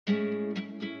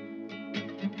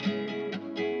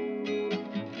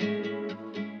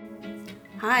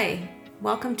Hi,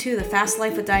 welcome to the Fast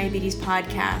Life with Diabetes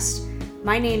podcast.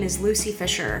 My name is Lucy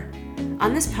Fisher.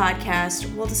 On this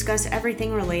podcast, we'll discuss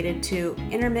everything related to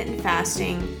intermittent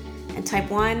fasting and type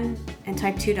 1 and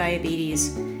type 2 diabetes.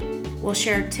 We'll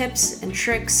share tips and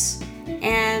tricks,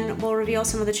 and we'll reveal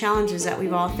some of the challenges that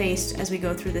we've all faced as we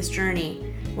go through this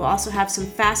journey. We'll also have some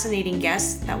fascinating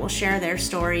guests that will share their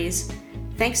stories.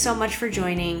 Thanks so much for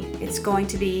joining. It's going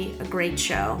to be a great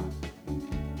show.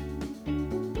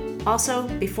 Also,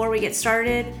 before we get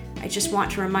started, I just want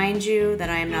to remind you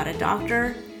that I am not a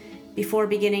doctor. Before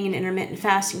beginning an intermittent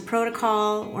fasting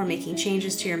protocol or making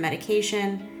changes to your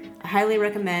medication, I highly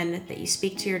recommend that you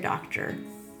speak to your doctor.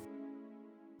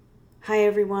 Hi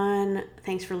everyone,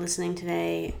 thanks for listening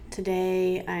today.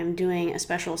 Today I'm doing a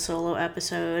special solo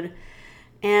episode,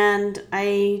 and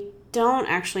I don't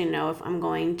actually know if I'm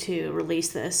going to release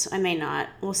this. I may not,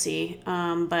 we'll see.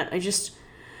 But I just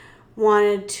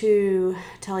wanted to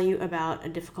tell you about a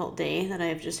difficult day that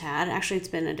I've just had. Actually, it's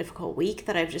been a difficult week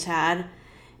that I've just had.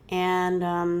 And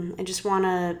I just want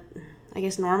to,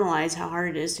 normalize how hard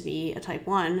it is to be a type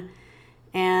 1.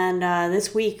 And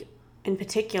this week in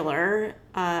particular,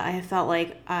 I have felt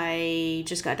like I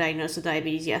just got diagnosed with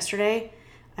diabetes yesterday.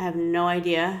 I have no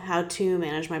idea how to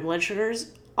manage my blood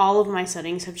sugars. All of my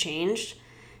settings have changed.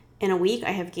 In a week,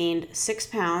 I have gained 6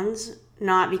 pounds,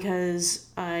 not because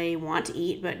I want to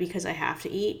eat, but because I have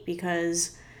to eat,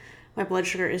 because my blood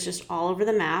sugar is just all over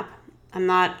the map. I'm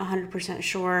not 100%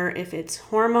 sure if it's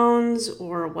hormones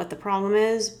or what the problem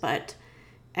is, but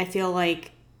I feel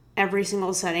like every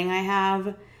single setting I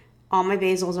have, all my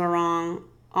basals are wrong,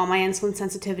 all my insulin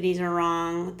sensitivities are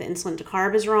wrong, the insulin to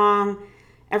carb is wrong,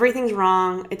 everything's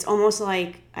wrong. It's almost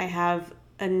like I have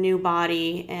a new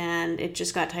body and it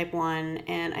just got type 1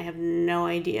 and I have no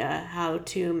idea how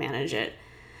to manage it.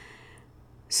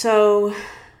 So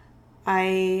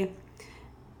I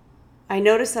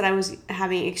noticed that I was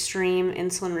having extreme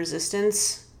insulin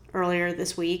resistance earlier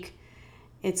this week.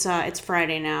 It's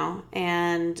Friday now,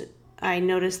 and I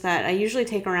noticed that I usually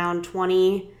take around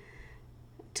 20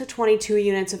 to 22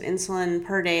 units of insulin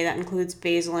per day. That includes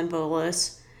basal and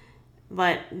bolus.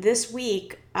 But this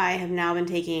week I have now been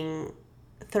taking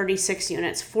 36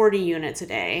 units, 40 units a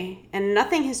day, and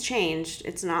nothing has changed.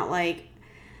 It's not like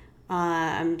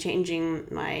I'm changing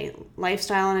my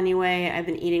lifestyle in any way. I've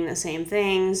been eating the same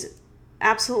things.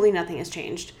 Absolutely nothing has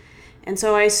changed. And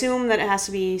so I assume that it has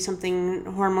to be something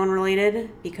hormone related,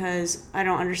 because I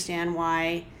don't understand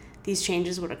why these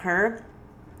changes would occur.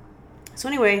 So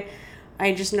anyway,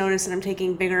 I just noticed that I'm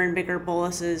taking bigger and bigger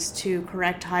boluses to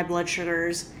correct high blood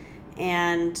sugars.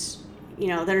 And,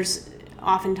 there's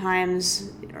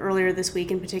oftentimes, earlier this week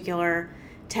in particular,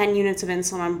 10 units of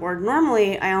insulin on board.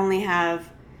 Normally, I only have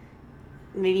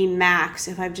maybe max,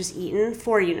 if I've just eaten,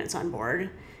 4 units on board.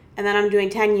 And then I'm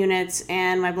doing 10 units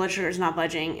and my blood sugar is not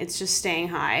budging. It's just staying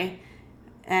high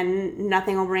and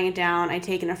nothing will bring it down. I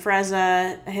take a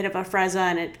hit of Afrezza,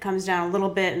 and it comes down a little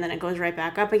bit and then it goes right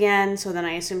back up again. So then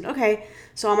I assumed, okay,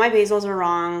 so all my basals are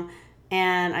wrong,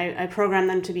 and I programmed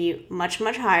them to be much,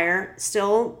 much higher.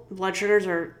 Still, blood sugars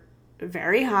are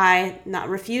very high, not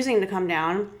refusing to come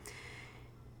down.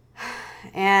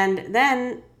 And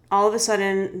then all of a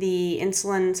sudden the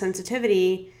insulin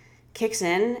sensitivity kicks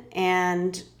in,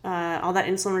 and all that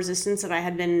insulin resistance that I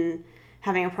had been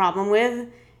having a problem with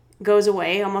goes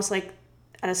away almost like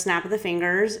at a snap of the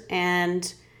fingers.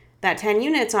 And that 10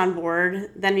 units on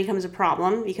board then becomes a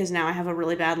problem, because now I have a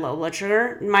really bad low blood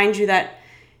sugar. Mind you, that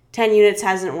 10 units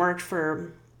hasn't worked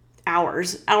for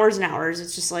hours and hours.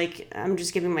 It's just like I'm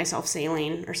just giving myself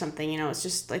saline or something, it's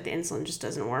just like the insulin just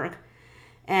doesn't work.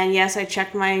 And yes, I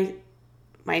checked my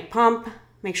pump,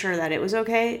 make sure that it was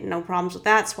okay, no problems with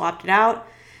that, swapped it out,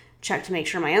 checked to make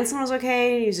sure my insulin was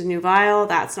okay, used a new vial,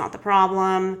 that's not the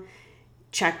problem,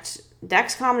 checked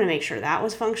Dexcom to make sure that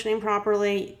was functioning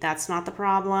properly, that's not the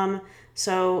problem.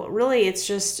 So really it's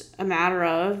just a matter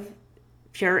of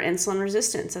pure insulin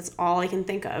resistance. That's all I can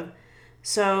think of.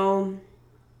 So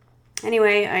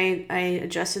anyway, I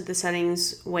adjusted the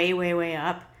settings way, way, way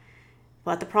up.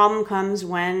 But the problem comes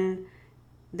when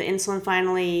the insulin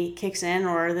finally kicks in,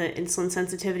 or the insulin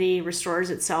sensitivity restores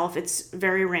itself. It's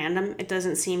very random. It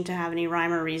doesn't seem to have any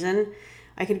rhyme or reason.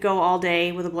 I could go all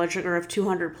day with a blood sugar of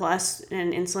 200 plus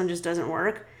and insulin just doesn't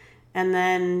work. And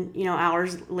then,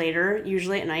 hours later,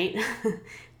 usually at night,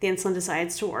 the insulin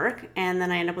decides to work, and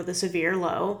then I end up with a severe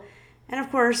low. And of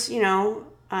course,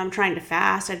 I'm trying to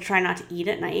fast. I try not to eat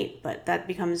at night, but that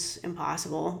becomes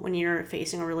impossible when you're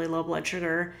facing a really low blood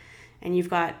sugar and you've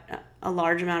got a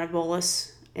large amount of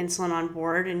bolus insulin on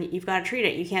board, and you've got to treat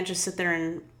it. You can't just sit there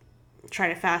and try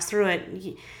to fast through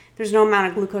it. There's no amount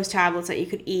of glucose tablets that you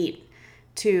could eat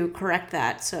to correct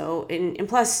that. So, and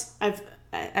plus,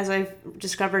 as I've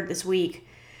discovered this week,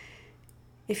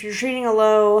 if you're treating a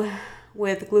low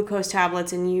with glucose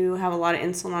tablets and you have a lot of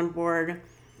insulin on board,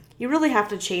 you really have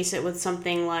to chase it with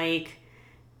something like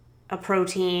a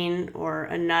protein or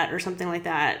a nut or something like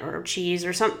that, or cheese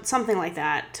or something like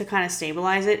that to kind of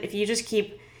stabilize it. If you just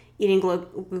keep eating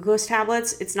glucose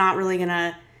tablets, it's not really going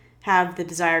to have the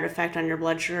desired effect on your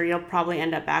blood sugar. You'll probably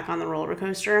end up back on the roller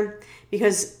coaster,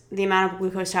 because the amount of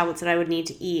glucose tablets that I would need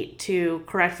to eat to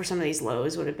correct for some of these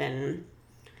lows would have been,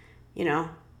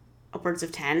 upwards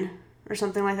of 10 or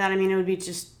something like that. I mean, it would be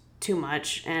just too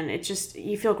much, and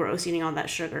you feel gross eating all that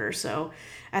sugar. So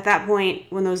at that point,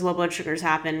 when those low blood sugars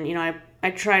happen, I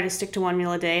try to stick to one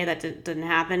meal a day. That didn't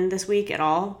happen this week at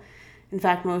all. In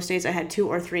fact, most days I had 2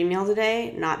 or 3 meals a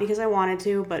day, not because I wanted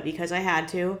to, but because I had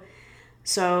to.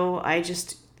 So I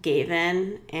just gave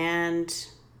in and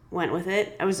went with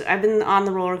it. I've been on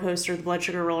the roller coaster, the blood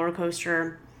sugar roller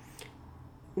coaster,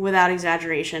 without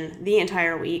exaggeration, the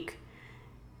entire week.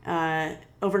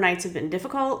 Overnights have been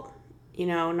difficult.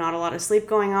 Not a lot of sleep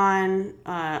going on,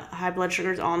 high blood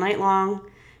sugars all night long,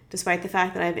 despite the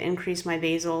fact that I've increased my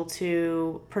basal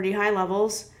to pretty high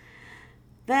levels.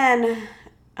 Then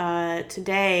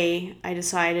today I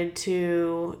decided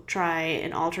to try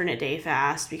an alternate day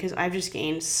fast because I've just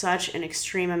gained such an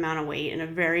extreme amount of weight in a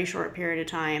very short period of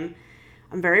time.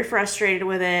 I'm very frustrated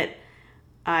with it.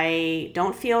 I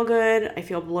don't feel good. I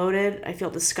feel bloated. I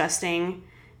feel disgusting.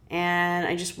 And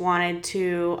I just don't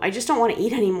want to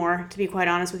eat anymore, to be quite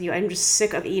honest with you. I'm just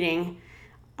sick of eating.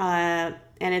 And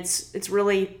it's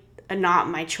really not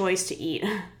my choice to eat.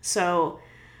 So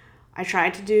I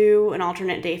tried to do an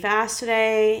alternate day fast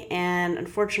today, and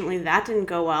unfortunately that didn't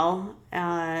go well.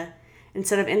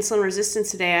 Instead of insulin resistance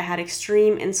today, I had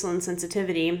extreme insulin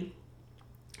sensitivity.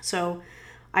 So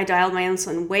I dialed my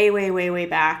insulin way, way, way, way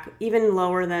back, even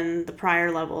lower than the prior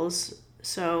levels.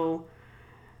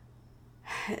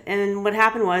 And what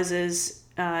happened is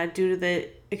due to the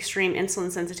extreme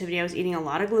insulin sensitivity, I was eating a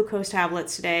lot of glucose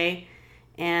tablets today,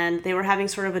 and they were having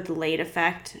sort of a delayed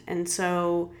effect. And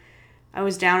so I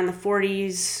was down in the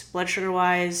 40s blood sugar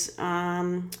wise. I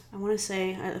want to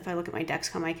say, if I look at my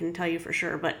Dexcom, I can tell you for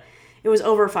sure, but it was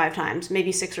over 5 times,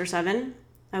 maybe 6 or 7.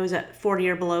 I was at 40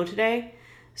 or below today.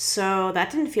 So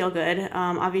that didn't feel good.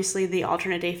 Obviously the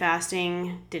alternate day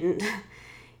fasting didn't,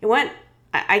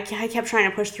 I kept trying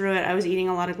to push through it. I was eating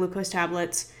a lot of glucose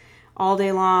tablets all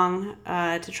day long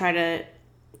to try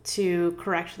to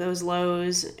correct those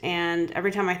lows. And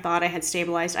every time I thought I had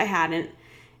stabilized, I hadn't.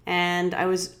 And I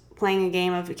was playing a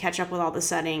game of catch up with all the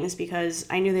settings because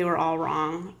I knew they were all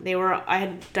wrong. I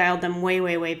had dialed them way,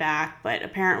 way, way back, but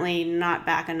apparently not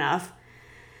back enough.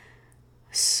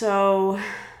 So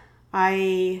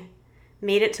I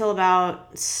made it till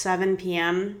about 7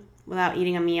 p.m. without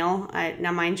eating a meal.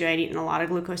 Now, mind you, I'd eaten a lot of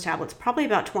glucose tablets, probably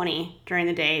about 20 during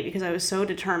the day, because I was so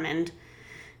determined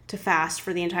to fast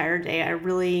for the entire day. I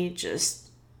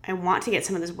want to get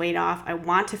some of this weight off. I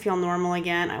want to feel normal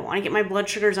again. I want to get my blood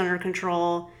sugars under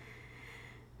control.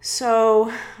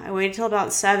 So I waited till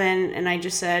about 7, and I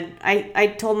just said, I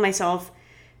told myself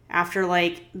after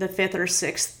like the 5th or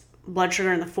 6th blood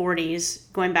sugar in the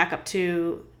 40s, going back up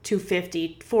to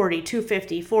 250, 40,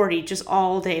 250, 40, just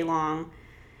all day long,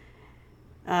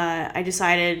 I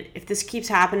decided if this keeps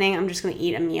happening, I'm just going to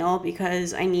eat a meal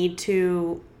because I need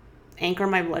to anchor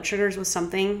my blood sugars with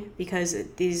something, because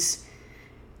these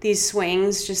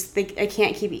swings, I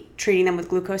can't keep treating them with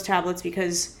glucose tablets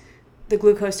because the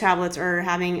glucose tablets are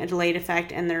having a delayed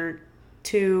effect and they're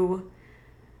too,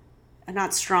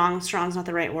 not strong's not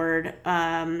the right word.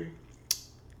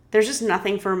 There's just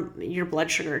nothing for your blood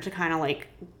sugar to kind of like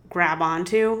grab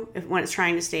onto when it's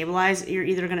trying to stabilize. You're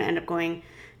either going to end up going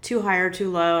too high or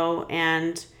too low,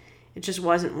 and it just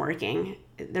wasn't working.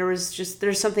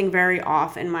 There's something very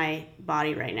off in my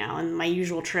body right now, and my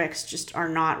usual tricks just are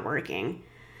not working.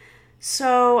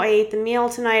 So I ate the meal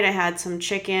tonight. I had some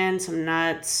chicken, some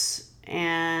nuts,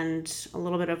 and a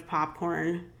little bit of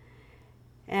popcorn,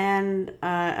 and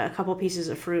a couple pieces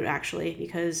of fruit, actually,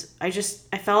 because I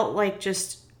felt like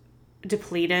just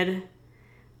depleted.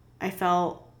 I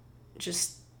felt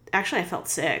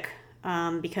sick,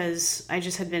 because I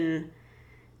just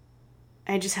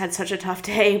had such a tough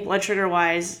day blood sugar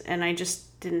wise, and I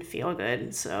just didn't feel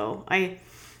good. So I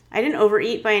didn't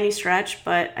overeat by any stretch,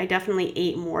 but I definitely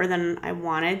ate more than I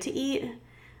wanted to eat.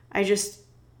 I just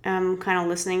am kind of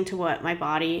listening to what my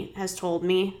body has told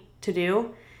me to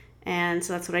do, and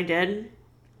so that's what I did.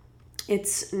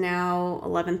 It's now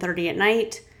 11:30 at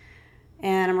night,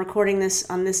 and I'm recording this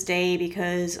on this day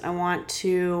because I want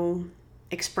to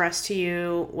express to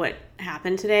you what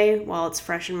happened today while it's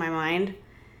fresh in my mind.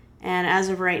 And as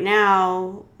of right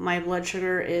now, my blood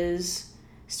sugar is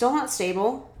still not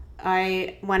stable.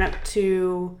 I went up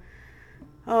to,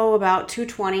 about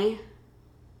 220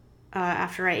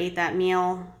 after I ate that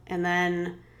meal. And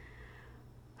then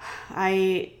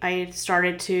I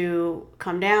started to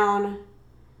come down.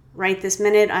 Right this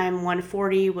minute, I'm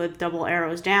 140 with double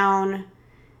arrows down.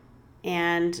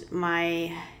 And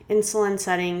my insulin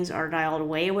settings are dialed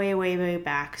way, way, way, way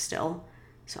back still.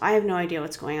 So I have no idea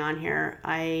what's going on here.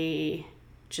 I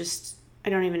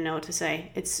don't even know what to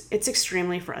say. It's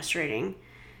extremely frustrating.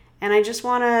 And I just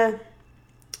want to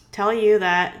tell you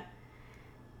that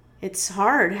it's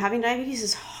hard. Having diabetes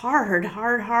is hard.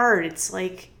 It's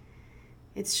like,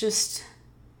 it's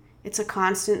a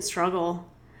constant struggle.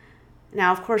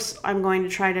 Now, of course, I'm going to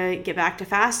try to get back to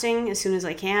fasting as soon as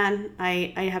I can.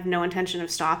 I have no intention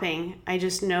of stopping. I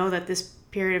just know that this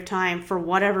period of time, for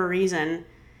whatever reason,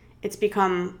 it's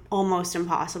become almost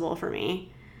impossible for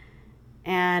me.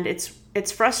 And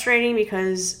it's frustrating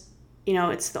because,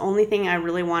 it's the only thing I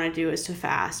really want to do is to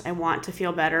fast. I want to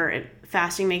feel better.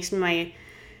 Fasting makes my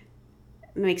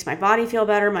body feel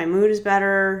better. My mood is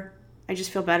better. I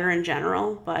just feel better in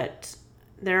general. But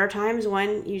there are times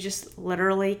when you just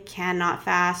literally cannot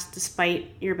fast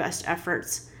despite your best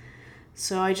efforts.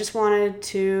 So I just wanted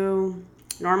to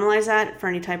normalize that for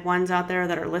any type 1s out there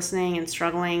that are listening and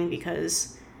struggling,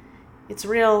 because it's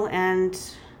real and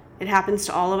it happens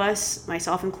to all of us,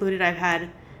 myself included. I've had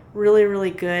really,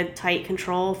 really good, tight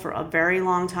control for a very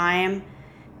long time.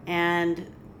 And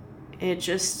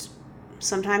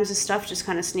sometimes this stuff just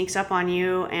kind of sneaks up on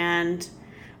you. And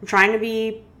I'm trying to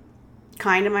be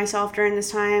kind to myself during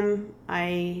this time.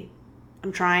 I'm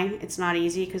trying. It's not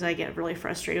easy because I get really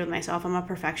frustrated with myself. I'm a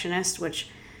perfectionist, which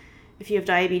if you have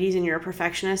diabetes and you're a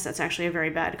perfectionist, that's actually a very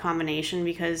bad combination,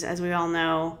 because as we all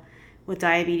know, with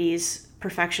diabetes,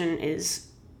 perfection is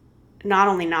not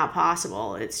only not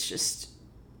possible, it's just,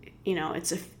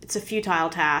 it's a futile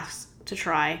task to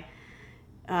try.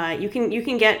 You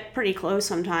can get pretty close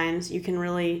sometimes. You can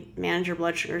really manage your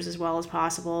blood sugars as well as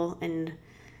possible, and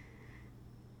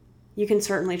you can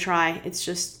certainly try. It's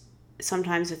just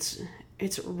sometimes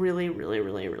it's really, really,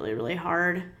 really, really, really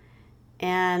hard.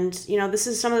 And, this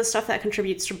is some of the stuff that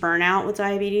contributes to burnout with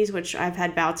diabetes, which I've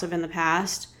had bouts of in the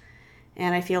past.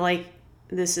 And I feel like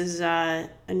this is a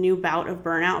new bout of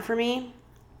burnout for me,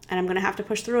 and I'm going to have to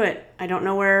push through it. I don't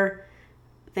know where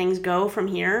things go from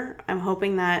here. I'm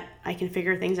hoping that I can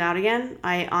figure things out again.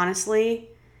 I honestly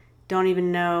don't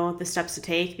even know the steps to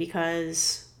take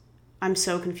because I'm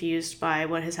so confused by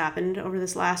what has happened over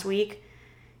this last week.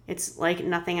 It's like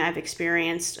nothing I've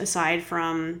experienced aside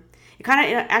from, it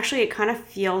kind of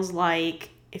feels like,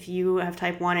 if you have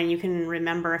type 1 and you can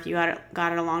remember if you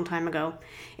got it a long time ago,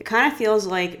 it kind of feels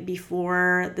like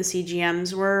before the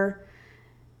CGMs were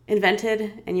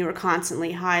invented and you were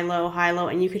constantly high, low,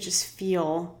 and you could just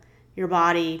feel your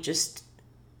body just,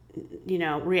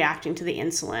 reacting to the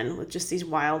insulin with just these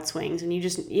wild swings. And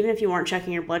even if you weren't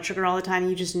checking your blood sugar all the time,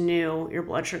 you just knew your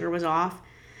blood sugar was off.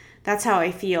 That's how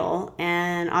I feel.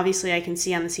 And obviously I can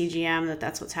see on the CGM that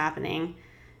that's what's happening.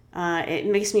 It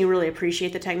makes me really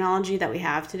appreciate the technology that we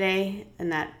have today,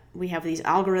 and that we have these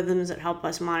algorithms that help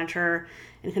us monitor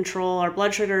and control our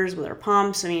blood sugars with our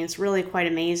pumps. I mean, it's really quite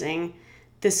amazing.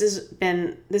 This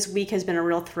week has been a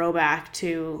real throwback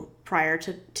to prior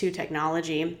to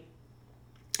technology.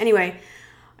 Anyway,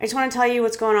 I just want to tell you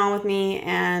what's going on with me,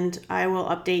 and I will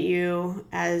update you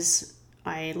as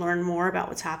I learn more about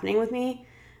what's happening with me.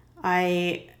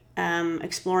 I am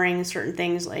exploring certain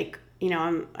things like,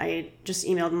 I just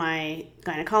emailed my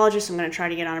gynecologist. I'm going to try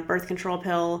to get on a birth control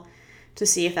pill to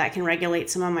see if that can regulate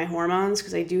some of my hormones,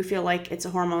 because I do feel like it's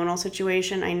a hormonal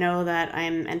situation. I know that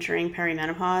I'm entering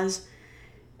perimenopause,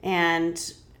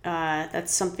 and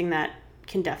that's something that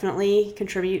can definitely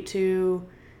contribute to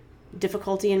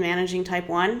difficulty in managing type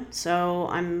 1. So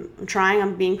I'm trying.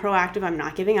 I'm being proactive. I'm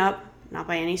not giving up, not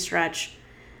by any stretch.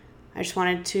 I just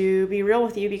wanted to be real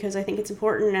with you because I think it's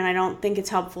important, and I don't think it's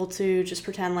helpful to just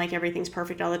pretend like everything's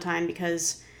perfect all the time,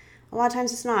 because a lot of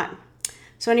times it's not.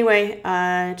 So anyway,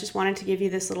 just wanted to give you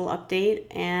this little update,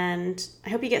 and I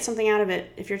hope you get something out of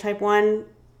it. If you're type 1,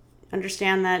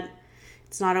 understand that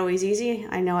it's not always easy.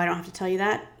 I know I don't have to tell you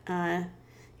that.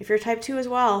 If you're type 2 as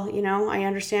well, I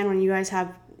understand when you guys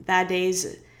have bad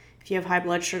days. If you have high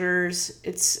blood sugars,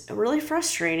 it's really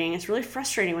frustrating. It's really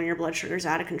frustrating when your blood sugar is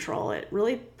out of control. It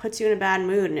really puts you in a bad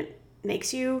mood, and it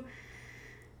makes you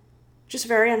just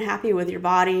very unhappy with your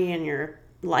body and your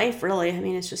life, really. I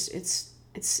mean,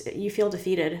 you feel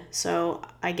defeated. So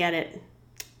I get it.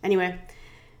 Anyway,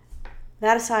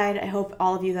 That aside, I hope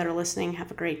all of you that are listening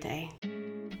have a great day.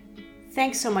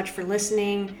 Thanks so much for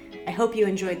listening. I hope you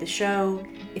enjoyed the show.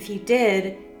 If you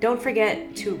did, don't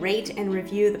forget to rate and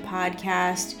review the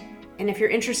podcast. And if you're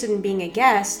interested in being a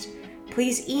guest,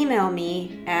 please email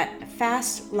me at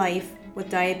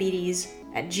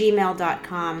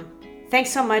fastlifewithdiabetes@gmail.com. Thanks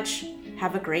so much.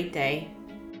 Have a great day.